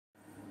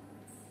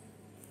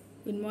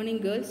Good morning,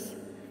 girls.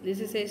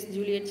 This is S.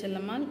 Juliet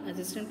Chellamal,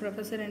 Assistant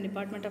Professor in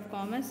Department of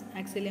Commerce,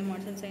 Auxilium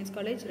Arts and Science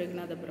College,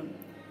 Raghunathapuram.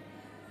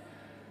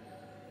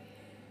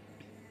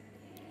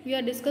 We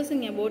are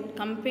discussing about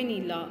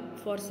company law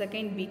for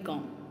second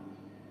BCom.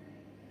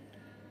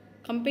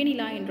 Company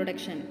law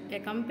introduction. A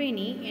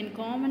company in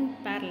common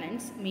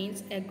parlance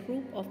means a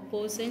group of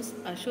persons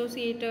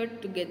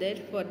associated together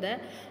for the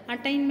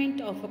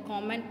attainment of a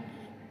common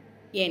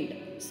end,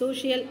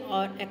 social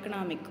or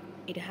economic.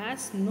 It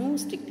has no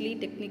strictly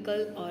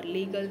technical or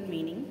legal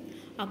meaning.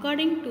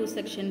 According to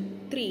Section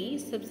 3,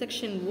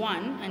 Subsection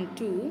 1 and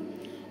 2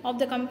 of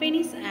the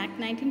Companies Act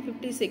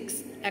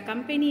 1956, a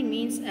company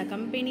means a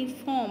company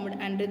formed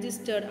and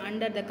registered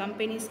under the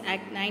Companies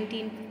Act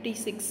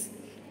 1956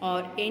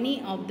 or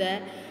any of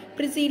the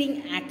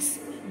preceding acts.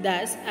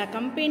 Thus, a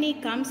company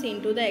comes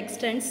into the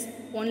existence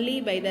only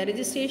by the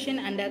registration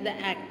under the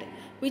Act,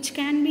 which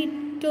can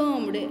be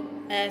termed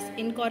as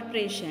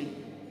incorporation.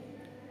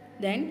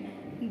 Then,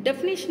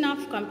 definition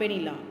of company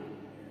law.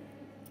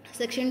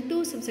 Section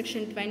 2,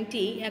 subsection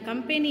 20, a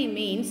company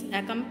means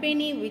a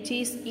company which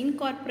is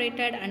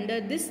incorporated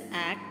under this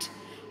Act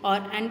or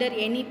under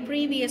any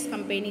previous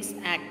Companies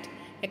Act.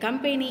 A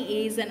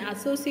company is an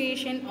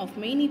association of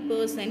many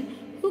persons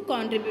who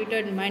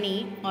contributed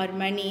money or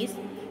monies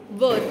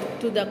worth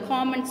to the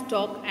common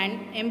stock and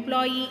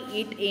employ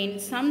it in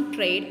some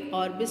trade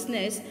or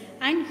business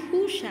and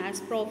who shares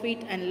profit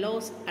and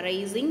loss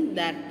arising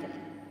therefrom.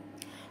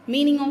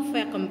 Meaning of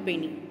a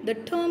company. The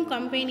term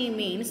company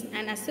means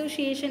an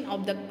association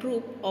of the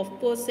group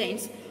of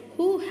persons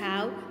who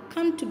have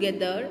come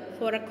together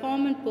for a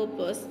common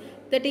purpose,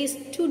 that is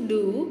to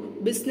do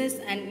business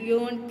and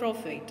earn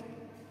profit.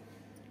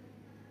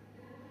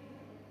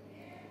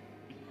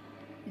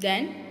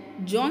 Then,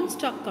 joint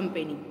stock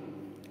company.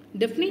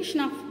 Definition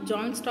of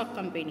joint stock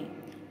company.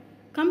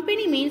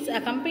 Company means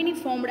a company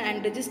formed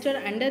and registered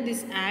under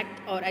this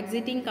Act or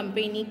exiting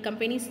company,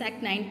 Companies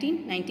Act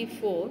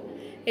 1994.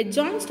 A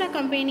joint stock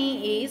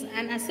company is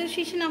an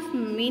association of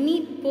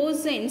many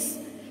persons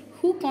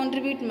who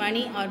contribute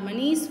money or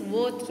money's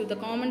worth to the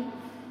common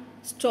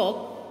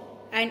stock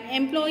and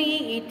employ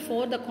it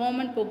for the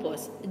common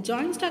purpose. A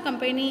joint stock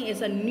company is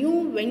a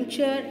new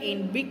venture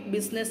in big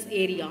business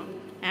area.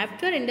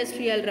 After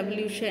Industrial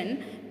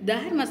Revolution,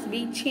 there must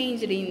be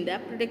change in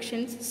the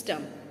production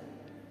system.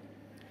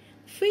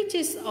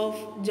 Features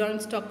of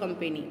joint stock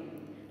company.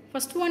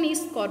 First one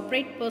is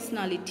corporate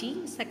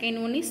personality, second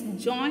one is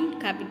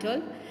joint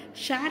capital,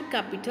 share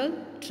capital,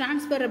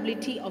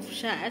 transferability of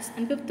shares,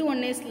 and fifth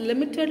one is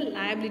limited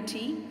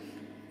liability,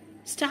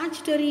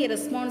 statutory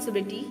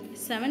responsibility,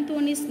 seventh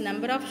one is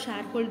number of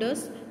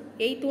shareholders,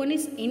 eighth one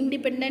is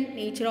independent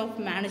nature of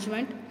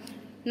management,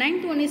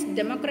 ninth one is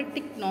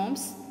democratic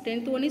norms,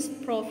 10th one is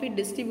profit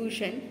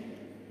distribution,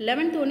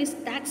 11th one is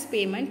tax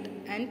payment,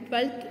 and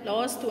 12th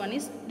last one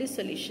is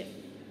dissolution.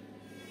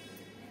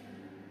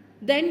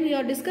 Then we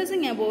are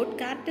discussing about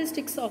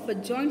characteristics of a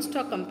joint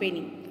stock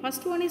company.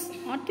 First one is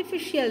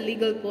artificial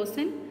legal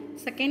person.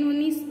 Second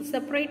one is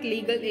separate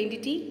legal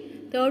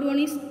entity. Third one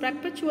is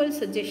perpetual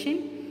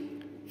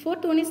succession.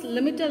 Fourth one is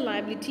limited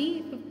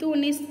liability. Fifth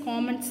one is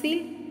common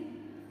seal.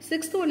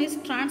 Sixth one is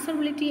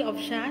transferability of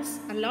shares.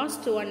 And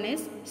last one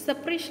is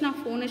separation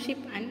of ownership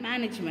and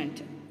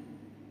management.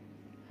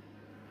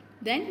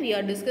 Then we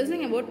are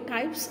discussing about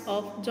types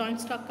of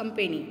joint stock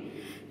company.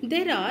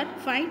 There are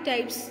 5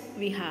 types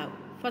we have.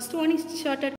 First one is chartered